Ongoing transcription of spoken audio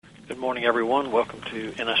Good morning, everyone. Welcome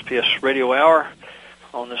to NSPS Radio Hour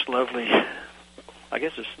on this lovely, I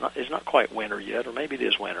guess it's not quite winter yet, or maybe it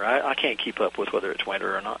is winter. I can't keep up with whether it's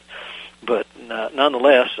winter or not. But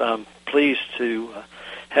nonetheless, I'm pleased to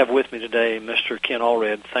have with me today Mr. Ken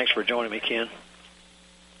Allred. Thanks for joining me, Ken.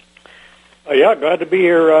 Yeah, glad to be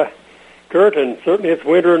here, Curt, and certainly it's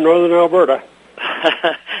winter in northern Alberta.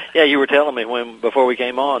 Yeah, you were telling me before we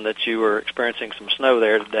came on that you were experiencing some snow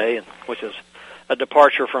there today, which is a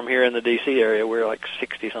departure from here in the D.C. area. We're like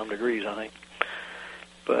 60-some degrees, I think.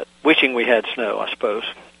 But wishing we had snow, I suppose.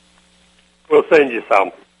 We'll send you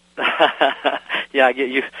some. Yeah, I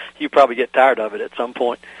get you probably get tired of it at some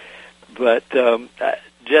point. But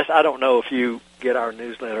Jess, I don't know if you get our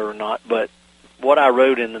newsletter or not, but what I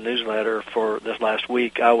wrote in the newsletter for this last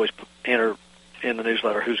week, I always enter in the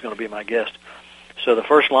newsletter who's going to be my guest. So the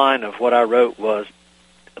first line of what I wrote was,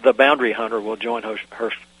 the boundary hunter will join host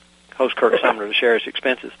Curt Sumner to share his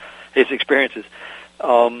experiences.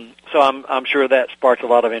 So I'm sure that sparked a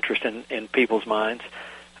lot of interest in people's minds.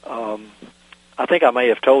 I think I may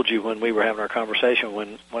have told you when we were having our conversation,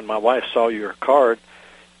 when my wife saw your card,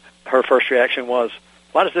 her first reaction was,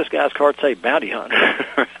 why does this guy's card say bounty hunter?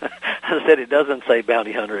 I said, it doesn't say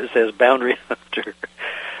bounty hunter, it says boundary hunter.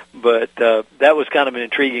 But that was kind of an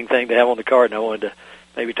intriguing thing to have on the card, and I wanted to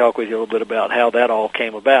maybe talk with you a little bit about how that all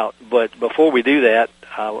came about. But before we do that,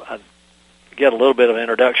 I get a little bit of an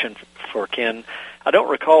introduction for Ken. I don't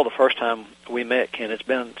recall the first time we met, Ken. It's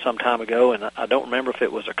been some time ago, and I don't remember if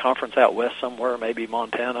it was a conference out west somewhere, maybe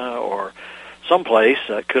Montana or someplace.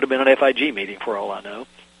 It could have been an FIG meeting for all I know.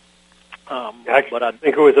 But I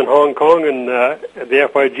think it was in Hong Kong, and the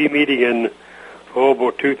FIG meeting in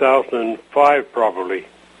about 2005, probably.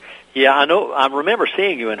 Yeah, I know. I remember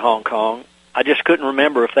seeing you in Hong Kong. I just couldn't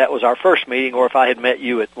remember if that was our first meeting or if I had met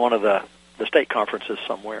you at one of the state conferences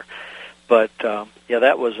somewhere. But yeah,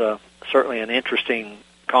 that was certainly an interesting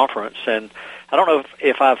conference, and I don't know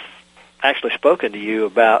if I've actually spoken to you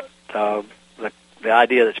about the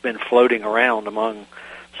idea that's been floating around among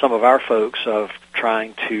some of our folks of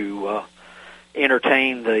trying to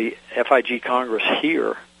entertain the FIG Congress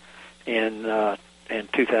here in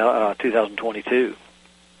 2022.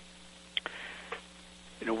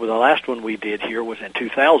 You know, the last one we did here was in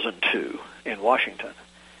 2002 in Washington,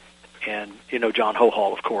 and you know John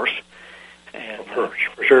Hohall, of course. And for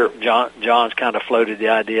sure, John's kind of floated the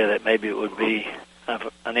idea that maybe it would be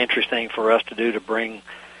an interesting for us to do to bring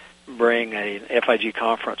a FIG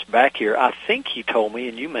conference back here. I think he told me,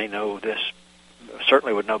 and you may know this,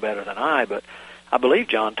 certainly would know better than I, but I believe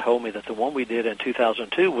John told me that the one we did in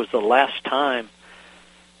 2002 was the last time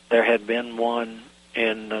there had been one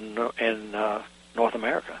in North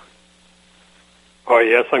America. Oh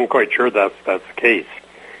yes, I'm quite sure that's the case.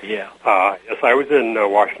 Yeah. Yes, I was in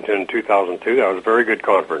Washington in 2002. That was a very good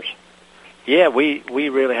conference. Yeah, we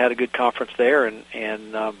really had a good conference there, and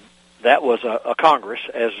that was a Congress,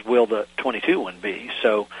 as will the 22 one be.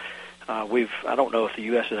 So I don't know if the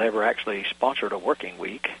U.S. has ever actually sponsored a working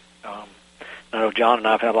week. I know John and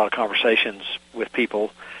I have had a lot of conversations with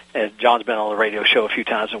people, and John's been on the radio show a few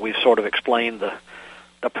times, and we've sort of explained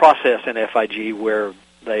the process in FIG where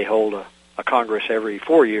they hold a Congress every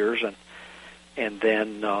 4 years, and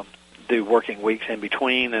then do working weeks in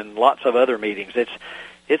between and lots of other meetings.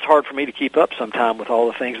 It's hard for me to keep up sometime with all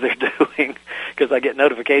the things they're doing because I get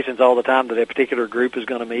notifications all the time that a particular group is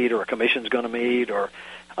going to meet or a commission is going to meet or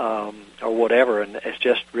whatever, and it's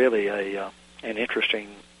just really an interesting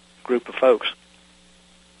group of folks.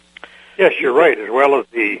 Yes, you're right. As well as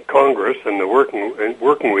the Congress and the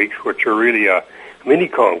working weeks, which are really a mini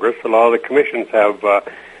Congress, a lot of the commissions have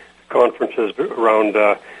conferences around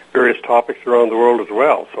various topics around the world as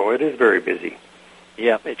well. So it is very busy.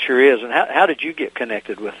 Yeah, it sure is. And how did you get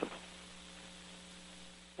connected with them?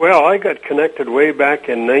 Well, I got connected way back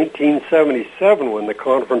in 1977 when the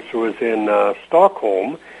conference was in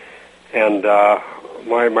Stockholm, and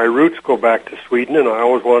my roots go back to Sweden, and I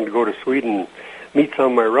always wanted to go to Sweden, meet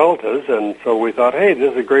some of my relatives, and so we thought, hey,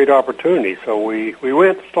 this is a great opportunity. So we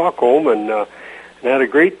went to Stockholm and had a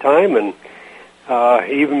great time, and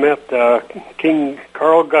even met King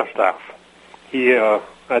Carl Gustaf.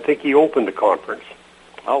 I think he opened the conference.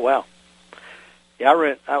 Oh, wow.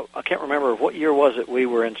 Yeah, I can't remember, what year was it we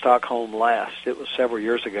were in Stockholm last? It was several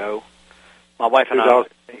years ago. My wife and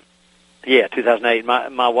 2008. Yeah, 2008.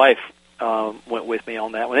 My wife went with me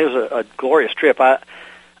on that one. It was a glorious trip.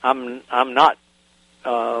 I'm not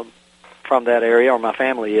from that area, or my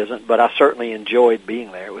family isn't, but I certainly enjoyed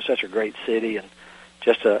being there. It was such a great city and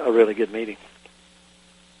just a really good meeting.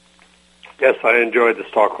 Yes, I enjoyed the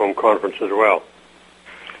Stockholm conference as well.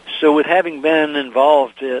 So with having been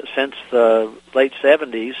involved since the late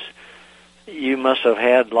 70s, You must have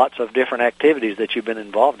had lots of different activities that you've been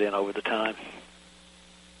involved in over the time.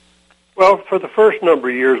 Well, for the first number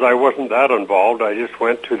of years, I wasn't that involved. I just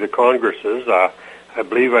went to the congresses. I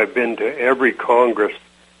believe I've been to every congress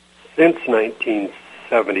since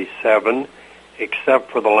 1977,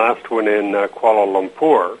 except for the last one in Kuala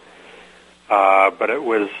Lumpur. But it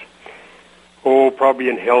was, probably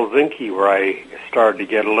in Helsinki where I started to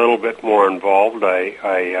get a little bit more involved.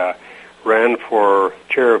 I ran for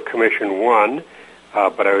chair of Commission 1,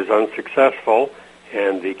 but I was unsuccessful,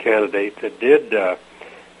 and the candidate that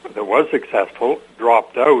was successful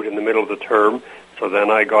dropped out in the middle of the term, so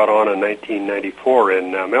then I got on in 1994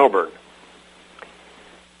 in Melbourne.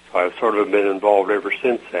 So I've sort of been involved ever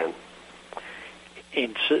since then.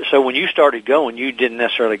 And so when you started going, you didn't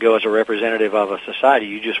necessarily go as a representative of a society.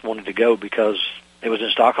 You just wanted to go because it was in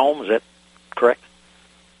Stockholm. Is that correct?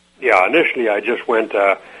 Yeah, initially I just went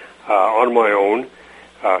on my own.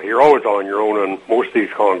 You're always on your own on most of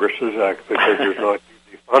these congresses because there's not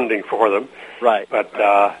usually funding for them. Right. But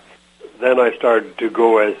then I started to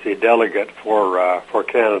go as the delegate for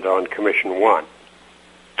Canada on Commission 1.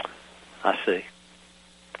 I see.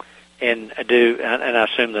 And I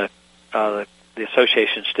assume the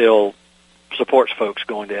association still supports folks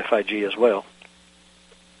going to FIG as well.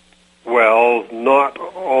 Well, not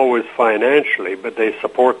always financially, but they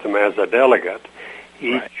support them as a delegate.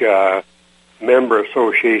 Each member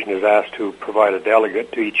association is asked to provide a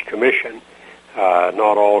delegate to each commission.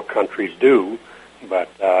 Not all countries do, but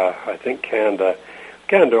I think Canada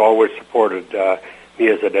always supported me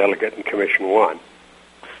as a delegate in Commission 1.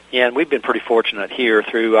 Yeah, and we've been pretty fortunate here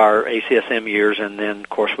through our ACSM years, and then, of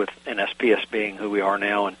course, with NSPS being who we are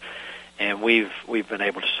now, and we've been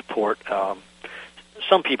able to support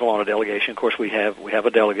some people on a delegation. Of course, we have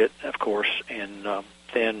a delegate, of course, and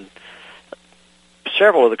then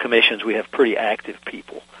several of the commissions we have pretty active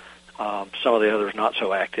people. Some of the others not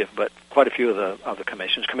so active, but quite a few of the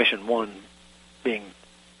commissions. Commission 1 being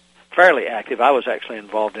fairly active. I was actually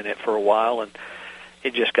involved in it for a while, and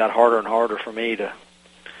it just got harder and harder for me to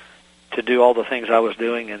do all the things I was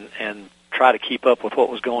doing and try to keep up with what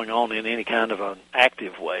was going on in any kind of an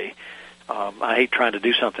active way. I hate trying to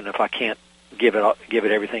do something if I can't give it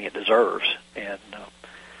everything it deserves, and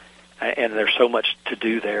there's so much to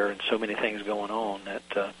do there and so many things going on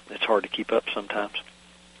that it's hard to keep up sometimes.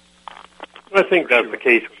 I think that's the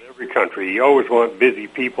case with every country. You always want busy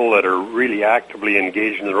people that are really actively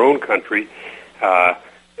engaged in their own country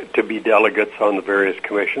to be delegates on the various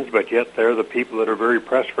commissions, but yet they're the people that are very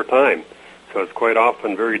pressed for time. So it's quite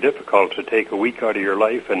often very difficult to take a week out of your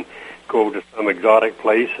life and go to some exotic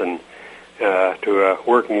place and to a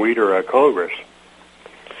working week or a congress.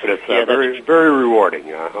 But it's very, very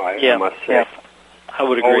rewarding, I must say. Yeah, I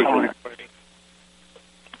would agree.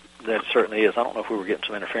 That certainly is. I don't know if we were getting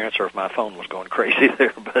some interference or if my phone was going crazy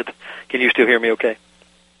there, but can you still hear me okay?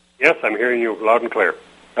 Yes, I'm hearing you loud and clear.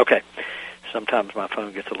 Okay. Sometimes my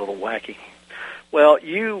phone gets a little wacky. Well,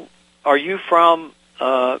 are you from,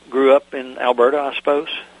 grew up in Alberta, I suppose?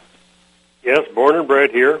 Yes, born and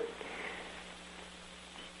bred here.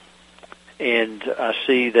 And I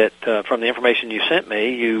see that from the information you sent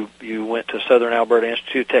me, you went to Southern Alberta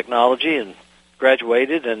Institute of Technology and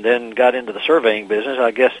graduated and then got into the surveying business. I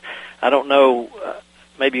guess, I don't know,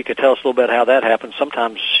 maybe you could tell us a little bit how that happens.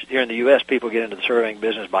 Sometimes here in the U.S., people get into the surveying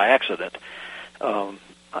business by accident.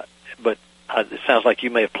 But it sounds like you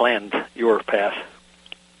may have planned your path.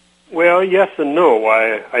 Well, yes and no.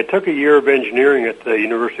 I took a year of engineering at the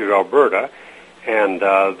University of Alberta, and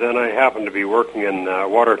then I happened to be working in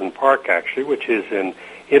Waterton Park, actually, which is an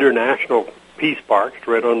international peace park. It's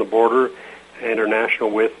right on the border,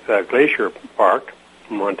 international with Glacier Park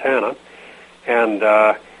in Montana. And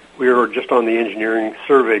we were just on the engineering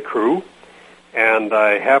survey crew, and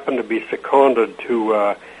I happened to be seconded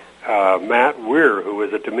to Matt Weir, who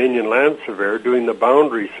was a Dominion land surveyor, doing the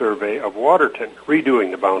boundary survey of Waterton,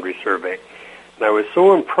 redoing the boundary survey. And I was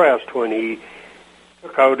so impressed when he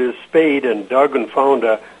took out his spade and dug and found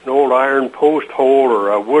an old iron post hole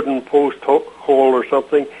or a wooden post hole or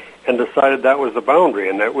something and decided that was the boundary.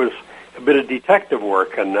 And that was a bit of detective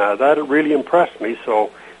work, and that really impressed me.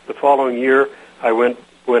 So the following year, I went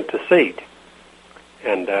to SAIT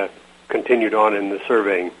and continued on in the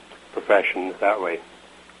surveying profession that way.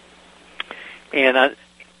 And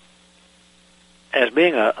as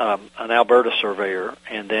being an Alberta surveyor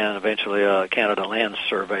and then eventually a Canada land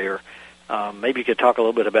surveyor, maybe you could talk a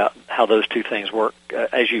little bit about how those two things work.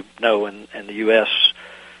 As you know, in the U.S.,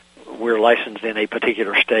 we're licensed in a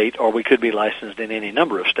particular state, or we could be licensed in any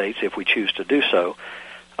number of states if we choose to do so.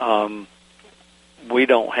 We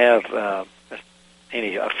don't have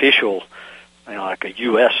any official like a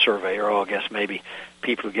U.S. surveyor, or I guess maybe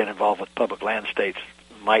people who get involved with public land states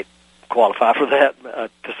might qualify for that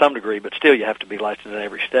to some degree, but still you have to be licensed in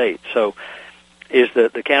every state. So is the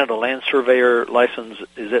Canada Land Surveyor license,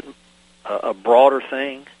 is it a broader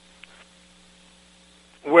thing?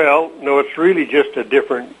 Well, no, it's really just a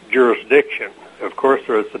different jurisdiction. Of course,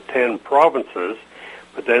 there is the 10 provinces,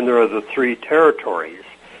 but then there are the 3 territories.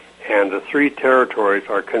 And the 3 territories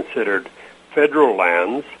are considered federal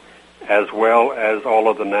lands, as well as all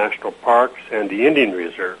of the national parks and the Indian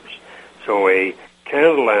reserves. So a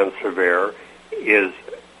Canada Land Surveyor is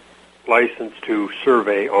licensed to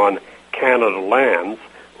survey on Canada lands,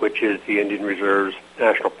 which is the Indian reserves,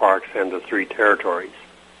 national parks, and the 3 territories.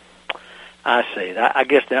 I see. I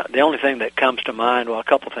guess the only thing that comes to mind, well, a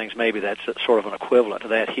couple of things maybe that's sort of an equivalent to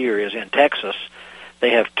that here, is in Texas, they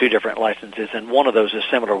have 2 different licenses, and one of those is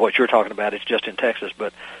similar to what you're talking about. It's just in Texas,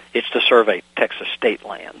 but it's to survey Texas state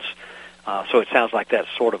lands. So it sounds like that's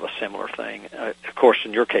sort of a similar thing. Of course,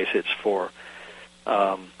 in your case, it's for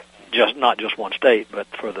not just one state, but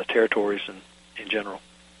for the territories in general.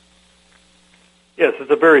 Yes, it's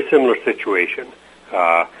a very similar situation.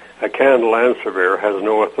 A Canada Land Surveyor has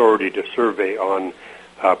no authority to survey on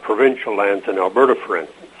provincial lands in Alberta, for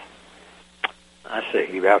instance. I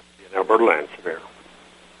see. You have to be an Alberta Land Surveyor.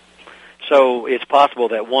 So it's possible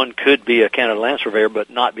that one could be a Canada Land Surveyor but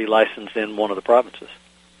not be licensed in one of the provinces.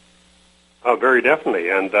 Very definitely,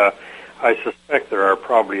 and I suspect there are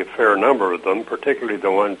probably a fair number of them, particularly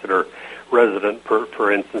the ones that are resident,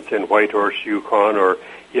 for instance, in Whitehorse, Yukon, or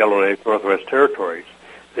Yellowknife, Northwest Territories.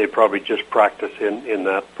 They probably just practice in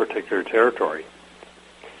that particular territory.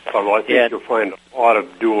 Although I think you'll find a lot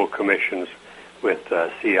of dual commissions with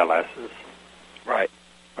CLSs. Right.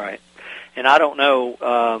 And I don't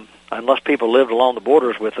know, unless people lived along the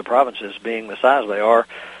borders with the provinces being the size they are,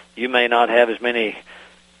 you may not have as many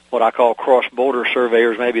what I call cross-border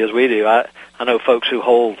surveyors maybe as we do. I know folks who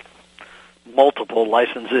hold multiple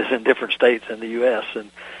licenses in different states in the U.S.,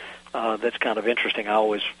 and that's kind of interesting. I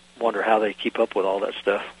always wonder how they keep up with all that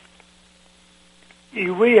stuff.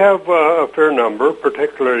 We have a fair number,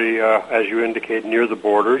 particularly, as you indicate, near the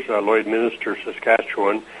borders. Lloydminster,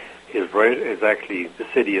 Saskatchewan, is actually, the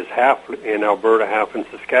city is half in Alberta, half in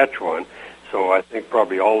Saskatchewan. So I think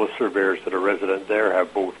probably all the surveyors that are resident there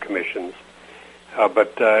have both commissions.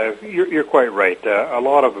 But you're quite right. A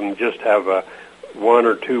lot of them just have 1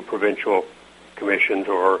 or 2 provincial commissions,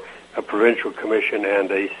 or a provincial commission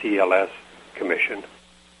and a CLS commission.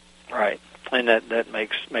 Right, and that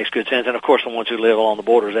makes good sense. And of course, the ones who live along the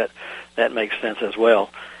borders, that makes sense as well.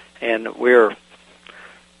 And we're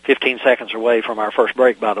 15 seconds away from our first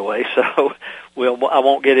break, by the way. So I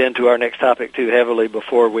won't get into our next topic too heavily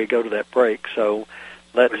before we go to that break. So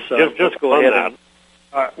let's go ahead.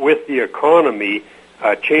 With the economy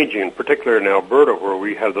changing, in particular in Alberta, where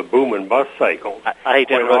we have the boom and bust cycle. I hate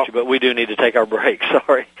to interrupt you, but we do need to take our break.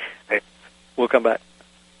 Sorry. We'll come back.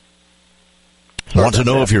 Want to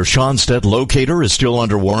know if your Schonstedt locator is still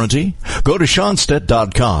under warranty? Go to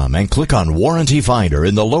Schonstedt.com and click on Warranty Finder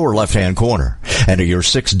in the lower left-hand corner. Enter your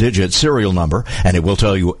 6-digit serial number, and it will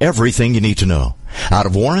tell you everything you need to know. Out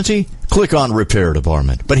of warranty? Click on Repair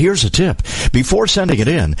Department. But here's a tip. Before sending it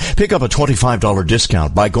in, pick up a $25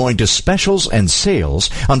 discount by going to Specials and Sales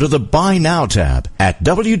under the Buy Now tab at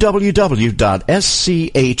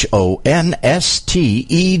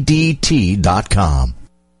www.schonstedt.com.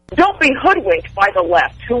 Don't be hoodwinked by the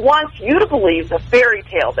left, who wants you to believe the fairy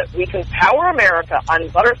tale that we can power America on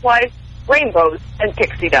butterflies, rainbows, and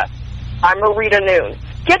pixie dust. I'm Marita Noon.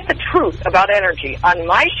 Get the truth about energy on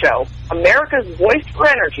my show, America's Voice for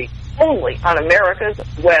Energy, only on America's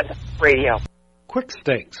Web Radio. Quick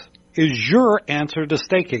Stakes is your answer to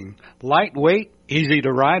staking. Lightweight, easy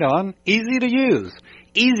to ride on, easy to use,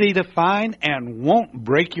 easy to find, and won't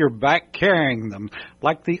break your back carrying them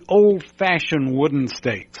like the old-fashioned wooden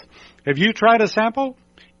stakes. Have you tried a sample?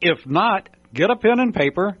 If not, get a pen and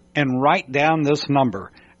paper and write down this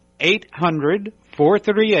number,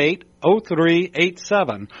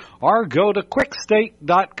 800-438-0387, or go to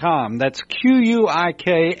quickstake.com, that's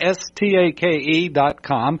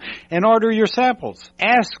QUIKSTAKE.com, and order your samples.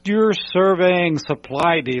 Ask your surveying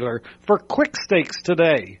supply dealer for Quick Stakes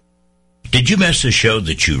today. Did you miss a show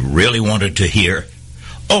that you really wanted to hear?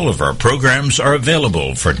 All of our programs are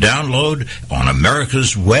available for download on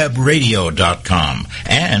americaswebradio.com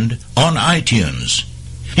and on iTunes.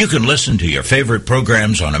 You can listen to your favorite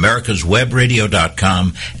programs on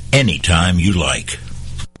americaswebradio.com anytime you like.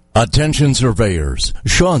 Attention surveyors.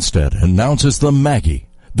 Schonstedt announces the Maggie,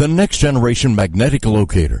 the next generation magnetic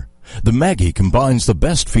locator. The Maggie combines the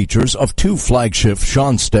best features of two flagship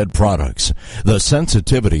Schonstedt products, the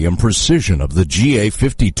sensitivity and precision of the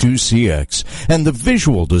GA52CX and the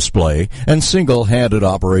visual display and single-handed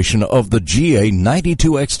operation of the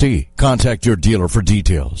GA92XT. Contact your dealer for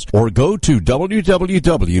details or go to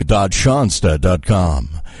www.schonstedt.com.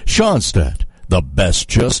 Schonstedt, the best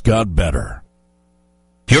just got better.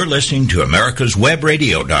 You're listening to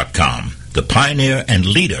AmericasWebRadio.com, the pioneer and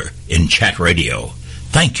leader in chat radio.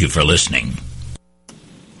 Thank you for listening.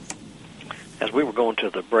 As we were going to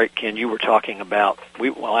the break, Ken, you were talking about,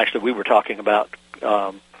 we were talking about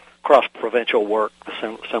cross-provincial work,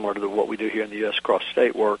 similar to what we do here in the U.S.,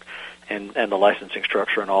 cross-state work, and the licensing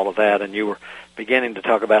structure and all of that. And you were beginning to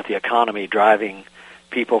talk about the economy driving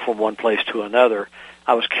people from one place to another.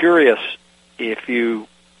 I was curious if you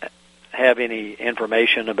have any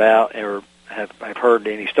information about or have heard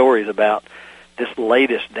any stories about this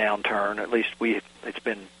latest downturn. At least it's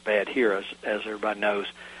been bad here, as everybody knows.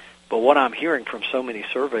 But what I'm hearing from so many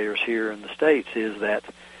surveyors here in the States is that,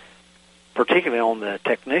 particularly on the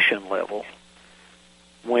technician level,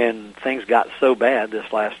 when things got so bad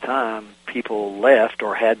this last time, people left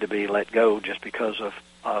or had to be let go just because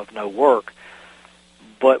of no work.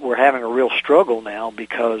 But we're having a real struggle now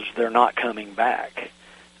because they're not coming back.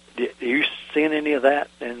 Are you seeing any of that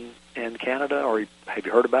in Canada, or have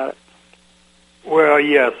you heard about it? Well,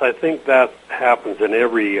 yes, I think that happens in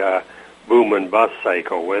every boom and bust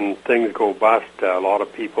cycle. When things go bust, a lot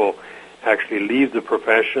of people actually leave the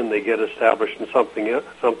profession. They get established in something else,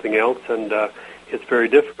 and it's very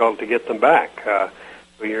difficult to get them back.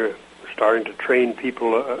 You're starting to train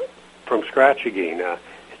people from scratch again.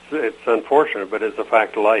 It's unfortunate, but it's a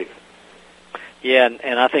fact of life. Yeah,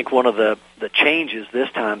 and I think one of the changes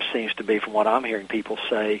this time seems to be, from what I'm hearing people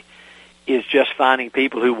say, is just finding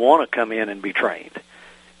people who want to come in and be trained.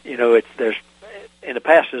 You know, there's in the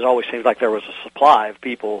past it always seems like there was a supply of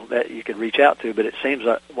people that you could reach out to, but it seems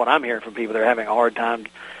like what I'm hearing from people, they're having a hard time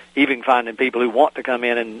even finding people who want to come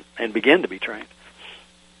in and begin to be trained.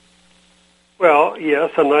 Well,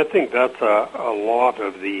 yes, and I think that's a lot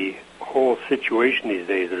of the whole situation these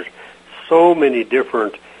days. There's so many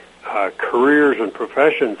different careers and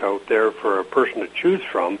professions out there for a person to choose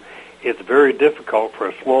from. It's very difficult for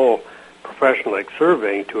a small profession like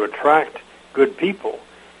surveying to attract good people.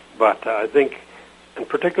 But I think, and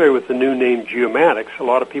particularly with the new name geomatics, a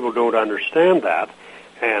lot of people don't understand that,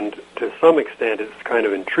 and to some extent it's kind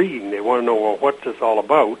of intriguing. They want to know, well, what's this all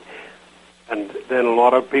about? And then a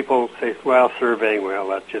lot of people say, well, surveying, well,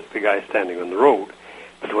 that's just the guy standing on the road.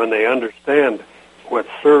 But when they understand what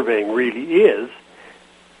surveying really is,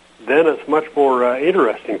 then it's much more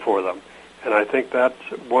interesting for them. And I think that's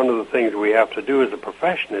one of the things we have to do as a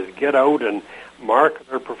profession, is get out and market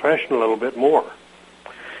our profession a little bit more.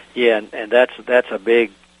 Yeah, and that's a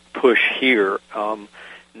big push here,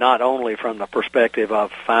 not only from the perspective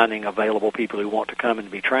of finding available people who want to come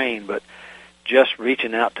and be trained, but just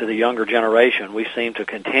reaching out to the younger generation. We seem to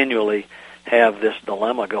continually have this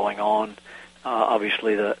dilemma going on.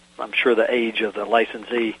 Obviously, I'm sure the age of the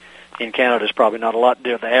licensee in Canada is probably not a lot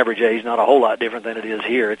different. The average age is not a whole lot different than it is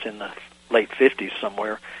here. It's in the late 50s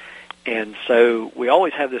somewhere. And so we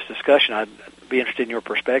always have this discussion. I'd be interested in your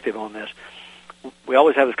perspective on this. We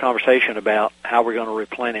always have this conversation about how we're going to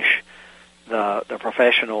replenish the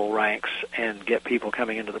professional ranks and get people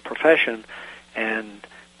coming into the profession. And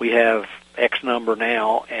we have X number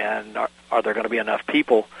now, and are there going to be enough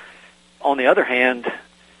people? On the other hand,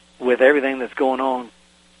 with everything that's going on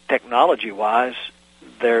technology-wise,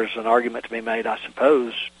 there's an argument to be made, I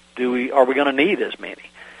suppose. Are we going to need as many?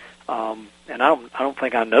 And I don't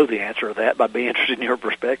think I know the answer to that, but I'd be interested in your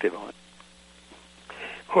perspective on it.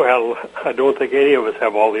 Well, I don't think any of us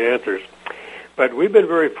have all the answers. But we've been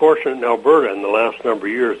very fortunate in Alberta in the last number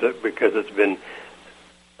of years because it's been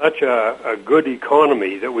such a good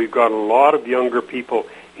economy that we've got a lot of younger people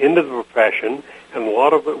into the profession, and a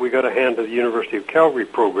lot of it we got a hand to the University of Calgary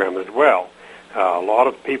program as well. A lot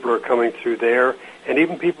of people are coming through there, and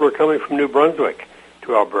even people are coming from New Brunswick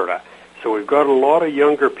to Alberta. So we've got a lot of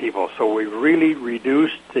younger people. So we've really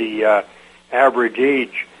reduced the average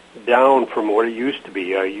age down from what it used to be.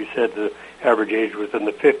 You said the average age was in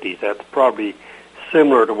the 50s. That's probably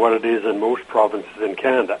similar to what it is in most provinces in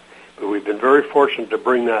Canada. But we've been very fortunate to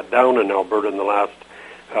bring that down in Alberta in the last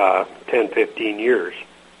 10, 15 years.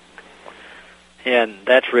 And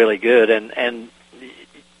that's really good. And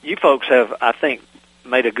you folks have, I think,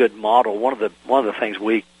 made a good model. One of the things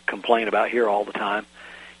we complain about here all the time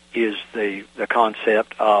is the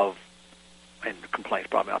concept of, and complaint's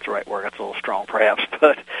probably not the right word, that's a little strong perhaps,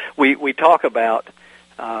 but we talk about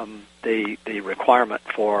the requirement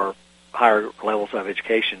for higher levels of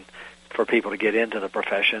education for people to get into the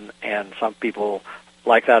profession, and some people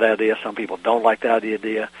like that idea, some people don't like that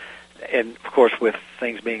idea. And, of course, with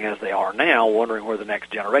things being as they are now, wondering where the next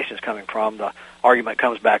generation is coming from, the argument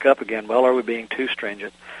comes back up again, well, are we being too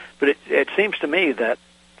stringent? But it seems to me that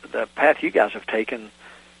the path you guys have taken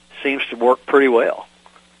seems to work pretty well.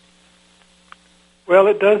 Well,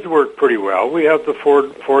 it does work pretty well. We have the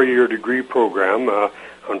four-year degree program.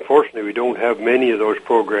 Unfortunately, we don't have many of those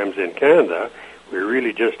programs in Canada. We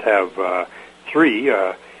really just have three,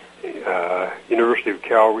 University of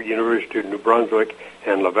Calgary, University of New Brunswick,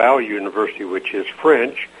 and Laval University, which is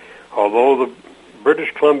French, although the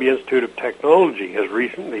British Columbia Institute of Technology has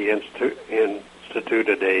recently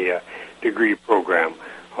instituted a degree program,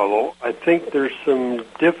 although I think there's some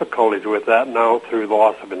difficulties with that now through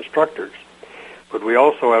loss of instructors. But we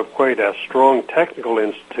also have quite a strong technical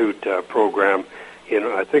institute program in,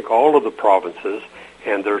 I think, all of the provinces,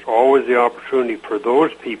 and there's always the opportunity for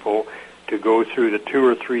those people to go through the 2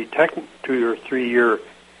 or 3 year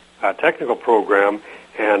technical program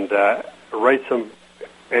and write some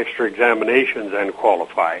extra examinations and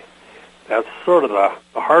qualify. That's sort of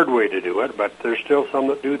the hard way to do it, but there's still some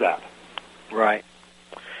that do that. Right.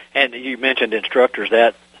 And you mentioned instructors.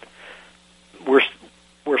 That we're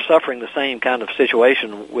suffering the same kind of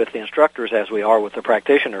situation with the instructors as we are with the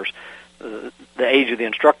practitioners. The age of the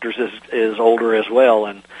instructors is older as well,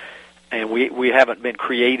 and we haven't been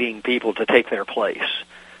creating people to take their place.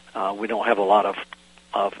 We don't have a lot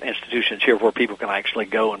of institutions here where people can actually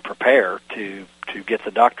go and prepare to get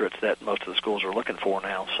the doctorates that most of the schools are looking for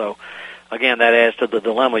now. So, again, that adds to the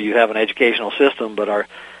dilemma. You have an educational system, but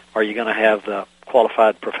are you going to have the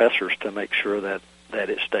qualified professors to make sure that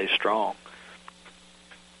it stays strong?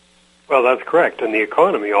 Well, that's correct, and the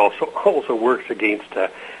economy also works against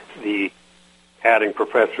the adding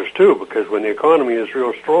professors too, because when the economy is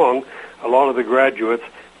real strong, a lot of the graduates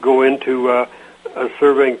go into a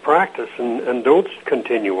surveying practice and don't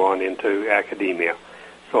continue on into academia.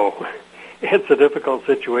 So it's a difficult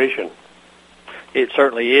situation. It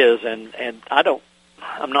certainly is, and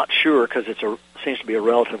I'm not sure, because seems to be a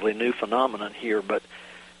relatively new phenomenon here, but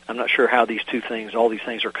I'm not sure how all these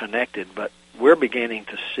things are connected, but we're beginning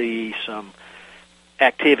to see some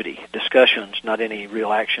activity, discussions, not any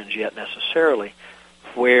real actions yet necessarily,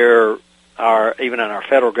 where even in our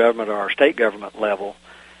federal government or our state government level,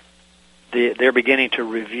 they're beginning to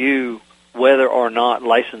review whether or not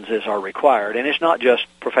licenses are required. And it's not just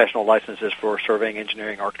professional licenses for surveying,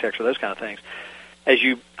 engineering, architecture, those kind of things. As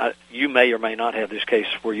you may or may not have this case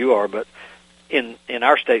where you are, but in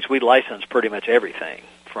our states, we license pretty much everything,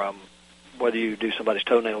 from whether you do somebody's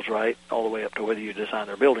toenails right all the way up to whether you design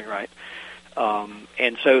their building right.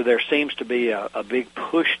 And so there seems to be a big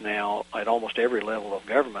push now at almost every level of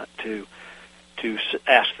government to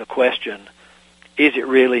ask the question, is it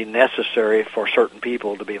really necessary for certain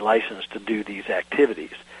people to be licensed to do these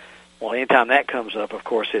activities? Well, anytime that comes up, of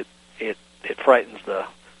course, it frightens the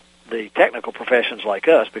technical professions like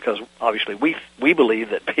us, because obviously we believe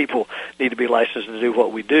that people need to be licensed to do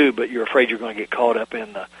what we do, but you're afraid you're going to get caught up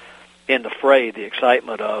in the fray, the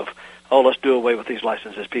excitement of, oh, let's do away with these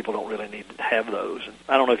licenses. People don't really need to have those. And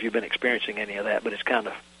I don't know if you've been experiencing any of that, but it's kind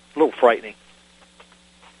of a little frightening.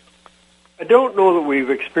 I don't know that we've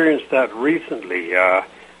experienced that recently. I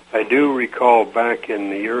do recall back in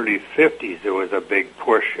the early 50s there was a big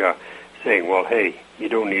push saying, well, hey, you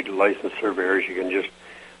don't need licensed surveyors. You can just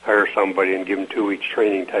hire somebody and give them 2 weeks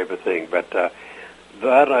training type of thing. But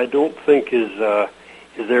that I don't think is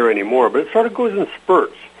there anymore. But it sort of goes in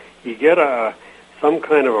spurts. You get some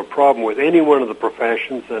kind of a problem with any one of the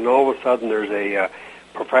professions, and all of a sudden there's a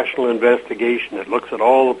professional investigation that looks at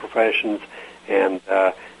all the professions and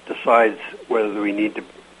decides whether we need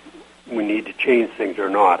to change things or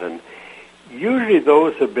not. And usually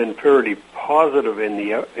those have been fairly positive in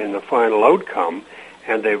the final outcome,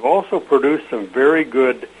 and they've also produced some very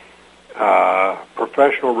good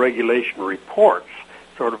professional regulation reports,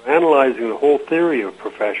 sort of analyzing the whole theory of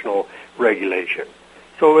professional regulation.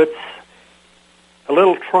 So it's a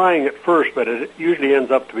little trying at first, but it usually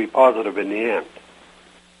ends up to be positive in the end.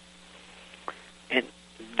 And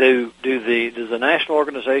does the national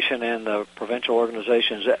organization and the provincial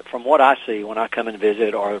organizations, from what I see when I come and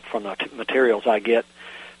visit, or from the materials I get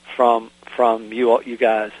from you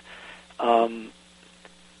guys,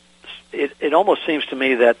 it almost seems to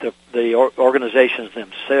me that the organizations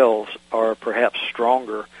themselves are perhaps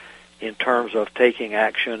stronger in terms of taking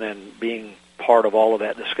action and being part of all of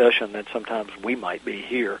that discussion than sometimes we might be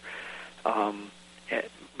here.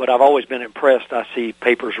 But I've always been impressed. I see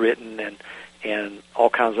papers written and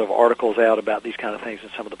all kinds of articles out about these kind of things in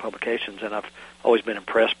some of the publications, and I've always been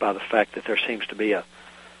impressed by the fact that there seems to be a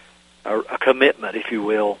a commitment, if you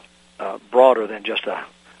will, broader than just a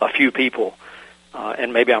few people.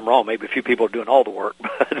 And maybe I'm wrong. Maybe a few people are doing all the work,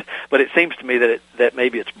 but it seems to me that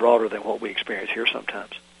maybe it's broader than what we experience here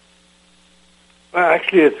sometimes. Well,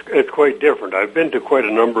 actually, it's quite different. I've been to quite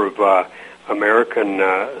a number of American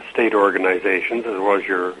state organizations, as well as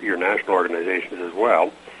your national organizations as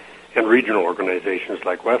well, and regional organizations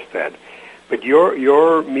like WestFed. But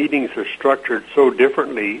your meetings are structured so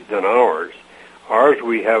differently than ours. Ours,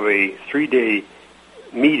 we have a 3-day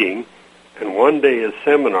meeting, and 1 day is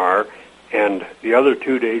seminar, and the other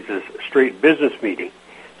 2 days is straight business meeting.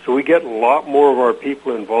 So we get a lot more of our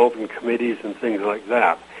people involved in committees and things like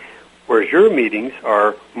that. Whereas your meetings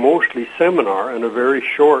are mostly seminar and a very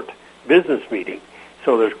short business meeting.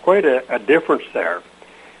 So there's quite a difference there.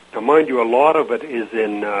 Now, mind you, a lot of it is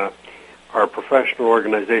in our professional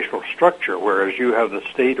organizational structure, whereas you have the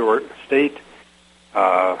state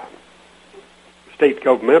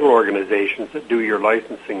governmental organizations that do your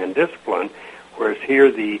licensing and discipline, whereas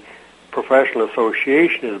here the professional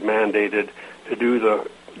association is mandated to do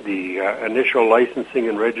the initial licensing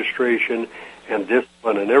and registration and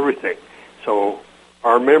discipline and everything. So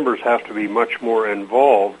our members have to be much more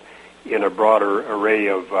involved in a broader array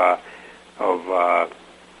of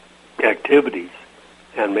activities,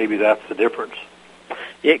 and maybe that's the difference.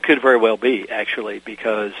 It could very well be, actually,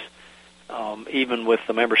 because even with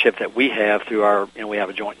the membership that we have through our, we have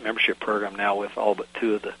a joint membership program now with all but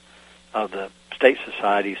 2 of the state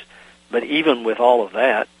societies. But even with all of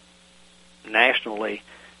that, nationally,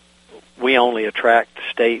 we only attract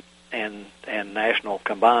state and national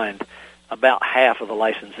combined about half of the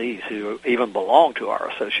licensees who even belong to our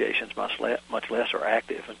associations, much less are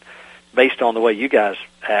active. And based on the way you guys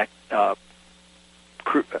act,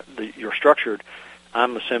 you're structured,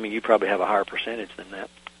 I'm assuming you probably have a higher percentage than that.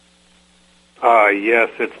 Yes,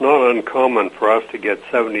 it's not uncommon for us to get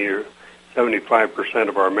 70 or 75%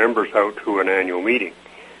 of our members out to an annual meeting.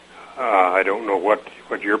 I don't know what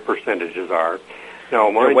your percentages are. Now,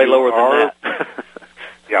 mind way lower than that.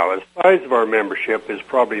 Yeah, the size of our membership is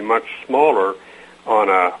probably much smaller on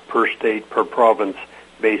a per state, per province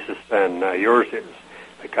basis than yours is.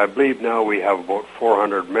 Like, I believe now we have about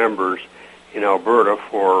 400 members in Alberta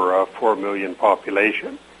for 4 million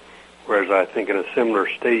population, whereas I think in a similar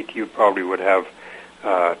state you probably would have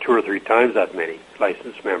 2 or 3 times that many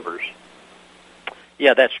licensed members.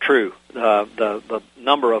 Yeah, that's true. The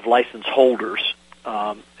number of license holders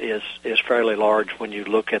is fairly large when you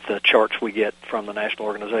look at the charts we get from the national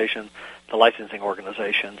organization, the licensing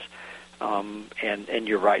organizations, and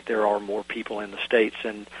you're right, there are more people in the states.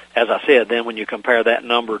 And as I said, then when you compare that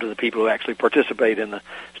number to the people who actually participate in the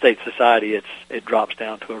state society, it drops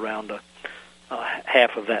down to around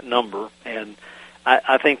half of that number. And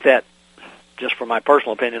I think that, just from my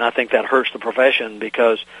personal opinion, I think that hurts the profession,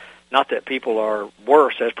 because not that people are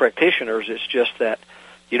worse as practitioners, it's just that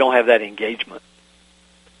you don't have that engagement.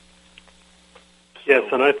 Yes,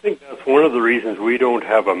 and I think that's one of the reasons we don't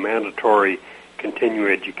have a mandatory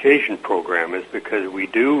continuing education program, is because we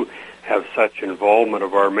do have such involvement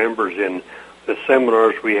of our members in the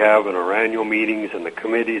seminars we have and our annual meetings and the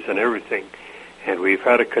committees and everything. And we've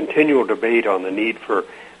had a continual debate on the need for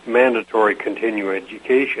mandatory continuing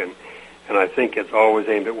education. And I think it's always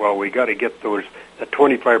aimed at, well, we got to get the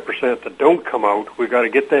 25% that don't come out, we got to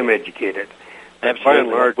get them educated. Absolutely. By and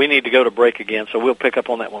large, we need to go to break again, so we'll pick up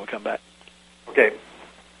on that when we come back. Okay.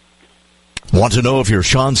 Want to know if your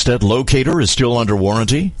Schonstedt locator is still under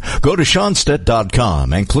warranty? Go to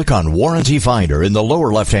Schonstedt.com and click on Warranty Finder in the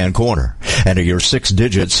lower left-hand corner. Enter your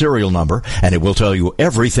 6-digit serial number, and it will tell you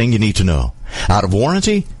everything you need to know. Out of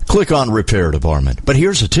warranty? Click on Repair Department. But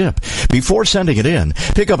here's a tip. Before sending it in,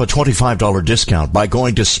 pick up a $25 discount by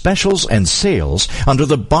going to Specials and Sales under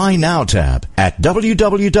the Buy Now tab at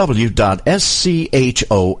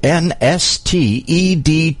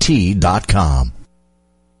www.schonstedt.com.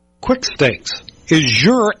 Quick Stakes is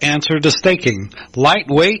your answer to staking.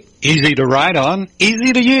 Lightweight, easy to ride on,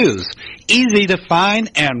 easy to use, easy to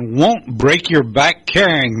find, and won't break your back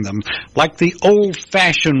carrying them like the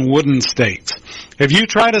old-fashioned wooden stakes. Have you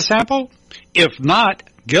tried a sample? If not,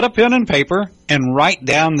 get a pen and paper and write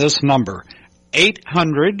down this number,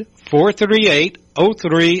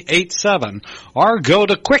 800-438-0387, or go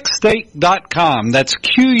to quickstake.com, that's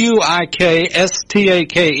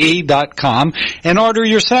QUIKSTAKE.com, and order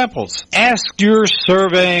your samples. Ask your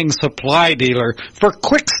surveying supply dealer for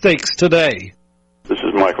Quick Stakes today. This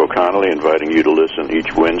is Michael Connolly inviting you to listen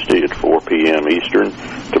each Wednesday at 4 p.m. Eastern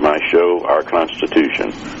to my show, Our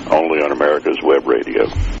Constitution, only on America's Web Radio.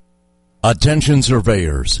 Attention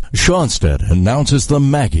surveyors, Schonstedt announces the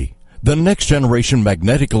Maggie, the next generation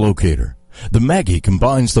magnetic locator. The Maggie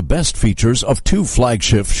combines the best features of two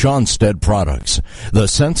flagship Schonstedt products, the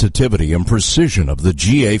sensitivity and precision of the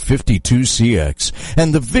GA52CX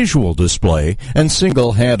and the visual display and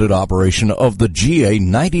single-handed operation of the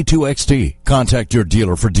GA92XT. Contact your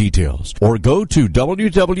dealer for details or go to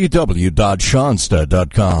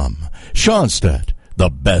www.schonstedt.com. Schonstedt, the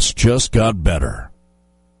best just got better.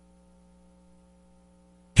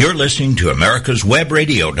 You're listening to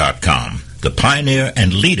AmericasWebRadio.com, the pioneer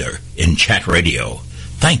and leader in chat radio.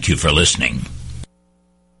 Thank you for listening.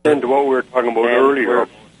 And what we were talking about earlier,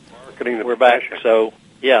 marketing the profession. Back, so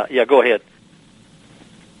yeah, go ahead.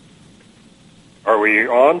 Are we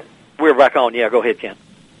on? We're back on, yeah, go ahead, Ken.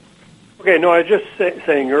 Okay, no, I was just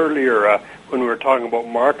saying earlier when we were talking about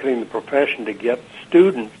marketing the profession to get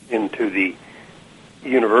students into the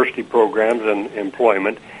university programs and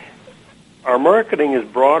employment, our marketing is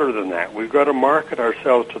broader than that. We've got to market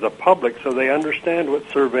ourselves to the public so they understand what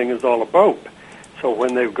surveying is all about. So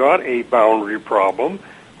when they've got a boundary problem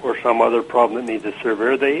or some other problem that needs a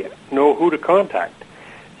surveyor, they know who to contact.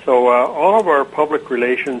 So all of our public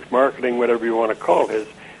relations, marketing, whatever you want to call it, is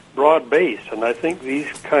broad-based. And I think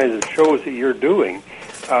these kinds of shows that you're doing,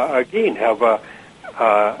 again, have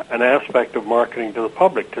an aspect of marketing to the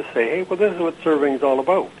public to say, hey, well, this is what surveying is all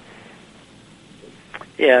about.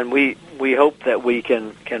 Yeah, and we hope that we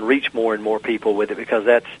can reach more and more people with it, because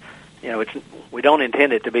that's, we don't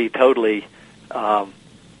intend it to be totally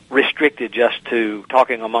restricted just to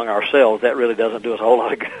talking among ourselves. That really doesn't do us a whole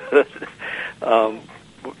lot of good.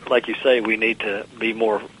 Like you say, we need to be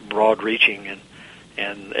more broad-reaching,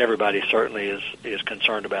 and everybody certainly is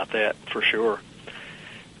concerned about that for sure.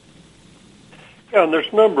 Yeah, and there's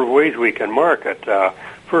a number of ways we can market.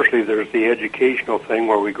 Firstly, there's the educational thing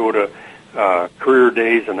where we go to career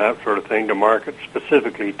days and that sort of thing to market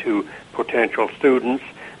specifically to potential students.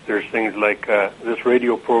 There's things like this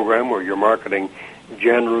radio program where you're marketing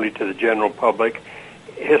generally to the general public.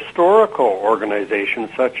 Historical organizations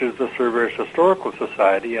such as the Surveyors Historical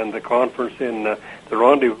Society and the conference in the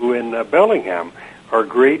Rendezvous in Bellingham are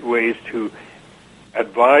great ways to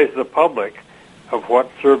advise the public of what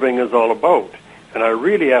surveying is all about. And I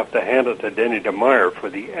really have to hand it to Denny DeMeyer for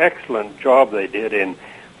the excellent job they did in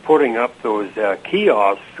putting up those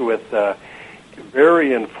kiosks with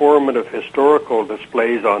very informative historical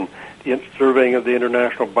displays on the surveying of the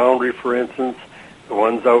international boundary, for instance, the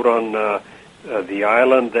ones out on the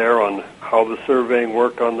island there on how the surveying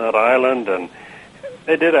worked on that island, and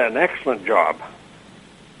they did an excellent job.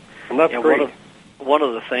 And that's great. One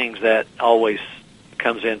of the things that always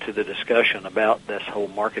comes into the discussion about this whole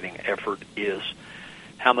marketing effort is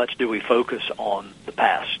how much do we focus on the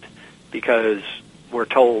past, because we're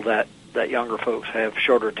told that younger folks have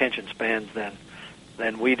shorter attention spans than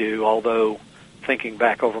we do, although thinking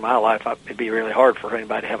back over my life, it'd be really hard for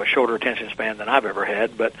anybody to have a shorter attention span than I've ever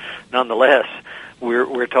had, but nonetheless,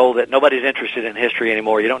 we're told that nobody's interested in history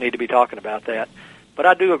anymore. You don't need to be talking about that. But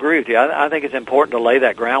I do agree with you. I think it's important to lay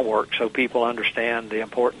that groundwork so people understand the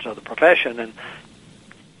importance of the profession, and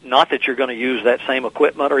not that you're going to use that same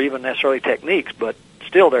equipment or even necessarily techniques, but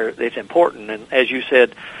still it's important. And as you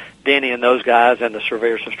said, Denny and those guys and the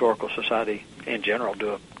Surveyors Historical Society in general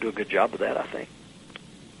do a good job of that, I think.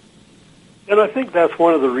 And I think that's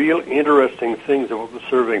one of the real interesting things about the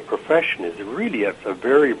surveying profession is it's a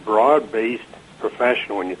very broad-based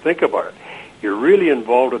profession when you think about it. You're really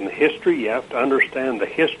involved in the history. You have to understand the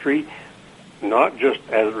history, not just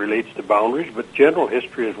as it relates to boundaries, but general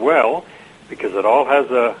history as well, because it all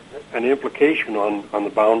has an implication on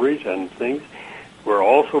the boundaries and things. We're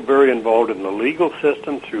also very involved in the legal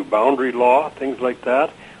system through boundary law, things like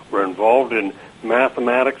that. We're involved in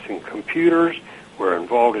mathematics and computers. We're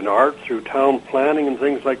involved in art through town planning and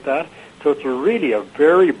things like that. So it's really a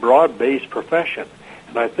very broad-based profession.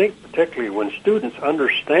 And I think particularly when students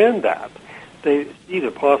understand that, they see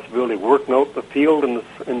the possibility of working out the field in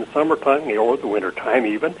the summertime or the wintertime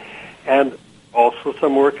even, and also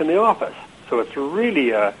some work in the office. So it's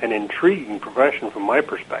really an intriguing profession from my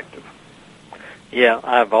perspective. Yeah,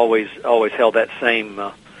 I've always held that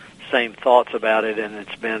same thoughts about it, and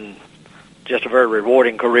it's been just a very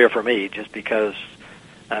rewarding career for me, just because,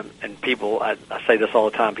 and people, I say this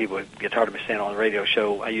all the time, people get tired of me saying on the radio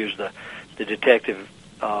show, I use the detective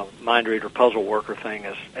mind reader puzzle worker thing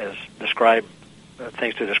as describe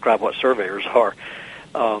things to describe what surveyors are,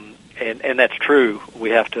 and that's true. We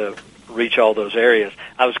have to reach all those areas.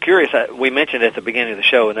 I was curious. We mentioned at the beginning of the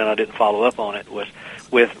show, and then I didn't follow up on it. Was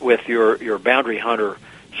with your boundary hunter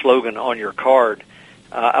slogan on your card.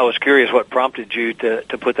 I was curious what prompted you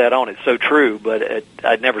to put that on. It's so true, but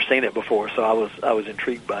I'd never seen it before, so I was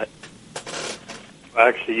intrigued by it.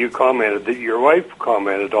 Actually, you commented that your wife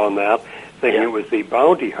commented on that, thing. It was the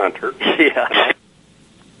bounty hunter. Yeah.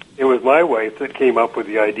 It was my wife that came up with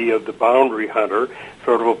the idea of the boundary hunter,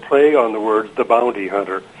 sort of a play on the words the bounty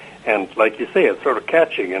hunter. And like you say, it's sort of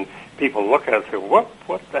catching, and people look at it and say, what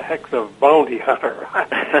the heck's a bounty hunter?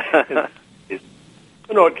 It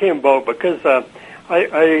came about because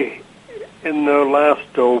I in the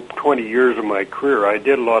last 20 years of my career, I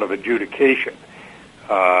did a lot of adjudication.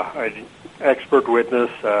 I did expert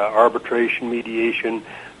witness, arbitration, mediation,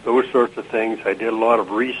 those sorts of things. I did a lot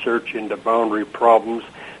of research into boundary problems.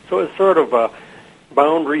 So it's sort of a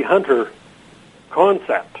boundary hunter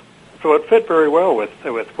concept. So it fit very well with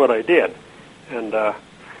what I did. And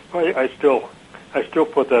I still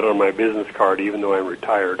put that on my business card, even though I'm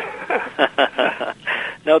retired.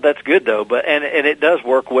 No, that's good though. But and it does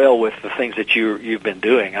work well with the things that you've been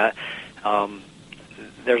doing.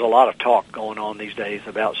 There's a lot of talk going on these days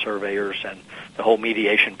about surveyors and the whole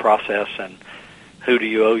mediation process, and who do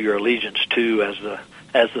you owe your allegiance to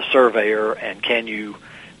as the surveyor, and can you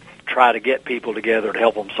try to get people together to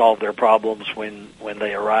help them solve their problems when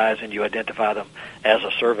they arise, and you identify them as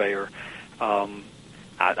a surveyor. I'm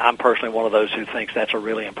personally one of those who thinks that's a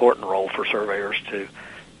really important role for surveyors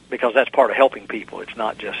because that's part of helping people. It's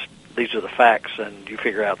not just these are the facts and you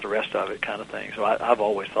figure out the rest of it kind of thing. So I've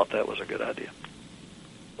always thought that was a good idea.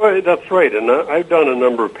 Well, that's right, and I've done a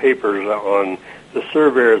number of papers on the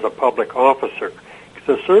surveyor as a public officer.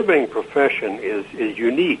 The surveying profession is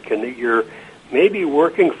unique in that you're maybe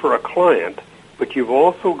working for a client, but you've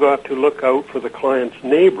also got to look out for the client's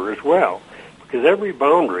neighbor as well, because every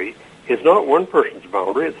boundary is not one person's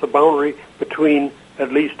boundary, it's a boundary between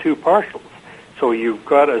at least two parcels. So you've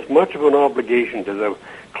got as much of an obligation to the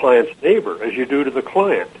client's neighbor as you do to the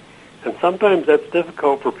client. And sometimes that's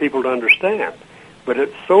difficult for people to understand, but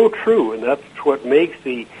it's so true, and that's what makes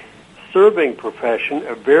the surveying profession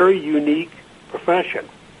a very unique profession.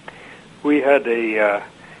 We had a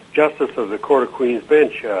justice of the Court of Queen's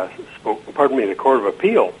Bench the Court of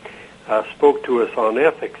Appeal, spoke to us on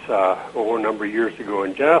ethics a number of years ago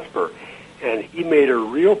in Jasper, and he made a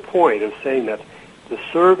real point of saying that the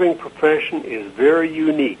surveying profession is very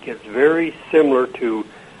unique. It's very similar to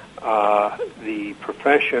the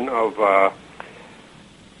profession of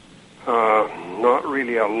not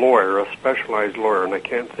really a lawyer, a specialized lawyer, and I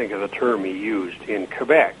can't think of the term he used, in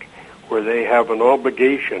Quebec, where they have an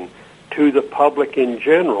obligation to the public in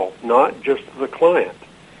general, not just to the client.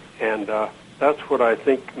 And that's what I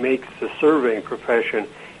think makes the surveying profession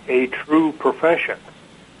a true profession.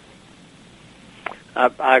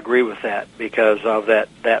 I agree with that because of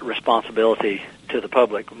that responsibility to the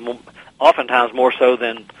public, oftentimes more so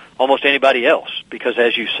than almost anybody else, because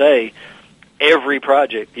as you say, every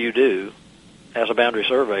project you do as a boundary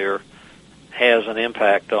surveyor has an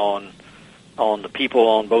impact on the people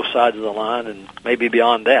on both sides of the line and maybe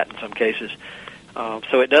beyond that in some cases.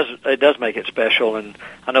 So it does make it special, and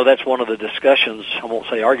I know that's one of the discussions, I won't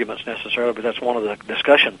say arguments necessarily, but that's one of the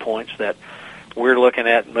discussion points that we're looking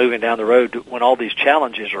at moving down the road when all these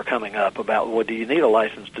challenges are coming up about, well, do you need a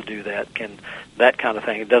license to do that? Can that kind of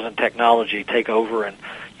thing? Doesn't technology take over and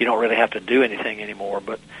you don't really have to do anything anymore?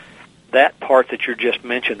 But that part that you just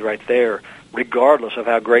mentioned right there, regardless of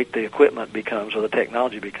how great the equipment becomes or the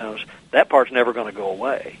technology becomes, that part's never going to go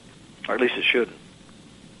away, or at least it shouldn't.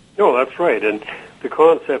 No, that's right. And the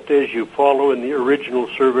concept is you follow in the original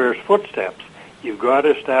surveyor's footsteps. You've got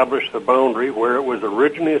to establish the boundary where it was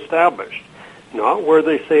originally established, not where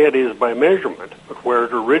they say it is by measurement, but where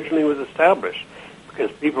it originally was established,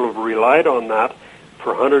 because people have relied on that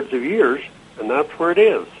for hundreds of years, and that's where it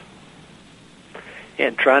is.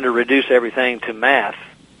 And trying to reduce everything to math,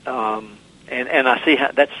 and I see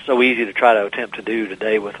how that's so easy to try to attempt to do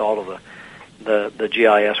today with all of the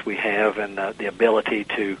GIS we have and the ability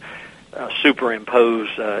to superimpose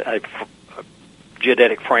a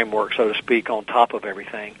geodetic framework, so to speak, on top of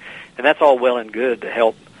everything. And that's all well and good to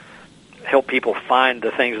help people find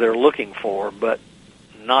the things they're looking for, but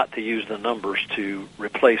not to use the numbers to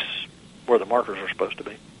replace where the markers are supposed to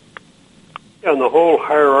be. And the whole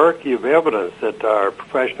hierarchy of evidence that our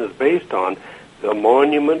profession is based on, the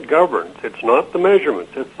monument governs. It's not the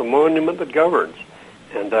measurements, it's the monument that governs.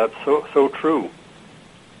 And that's so true.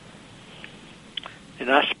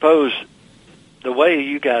 And I suppose the way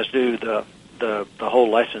you guys do the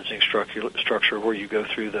whole licensing structure where you go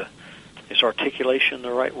through is articulation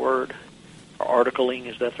the right word? Or articling,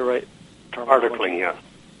 is that the right term? Articling, yeah.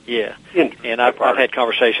 Yeah, and I've had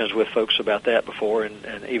conversations with folks about that before,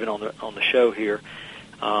 and even on the show here.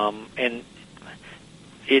 And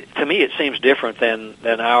to me, it seems different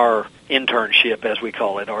than our internship, as we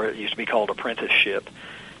call it, or it used to be called apprenticeship,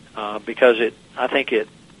 because I think it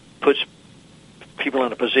puts people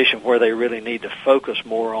in a position where they really need to focus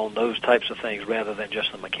more on those types of things rather than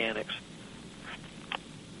just the mechanics.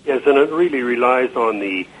 Yes, and it really relies on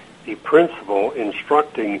the principal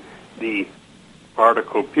instructing the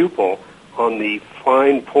article pupil on the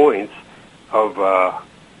fine points of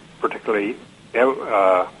particularly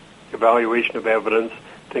evaluation of evidence,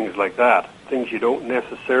 things like that, things you don't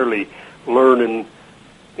necessarily learn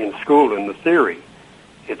in school in the theory.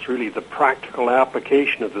 It's really the practical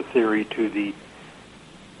application of the theory to the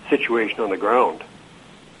situation on the ground.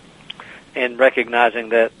 And recognizing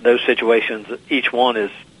that those situations, each one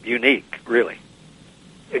is unique, really.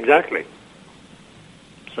 Exactly.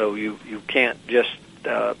 So you can't just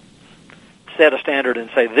set a standard and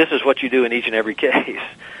say, this is what you do in each and every case.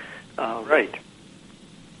 Right.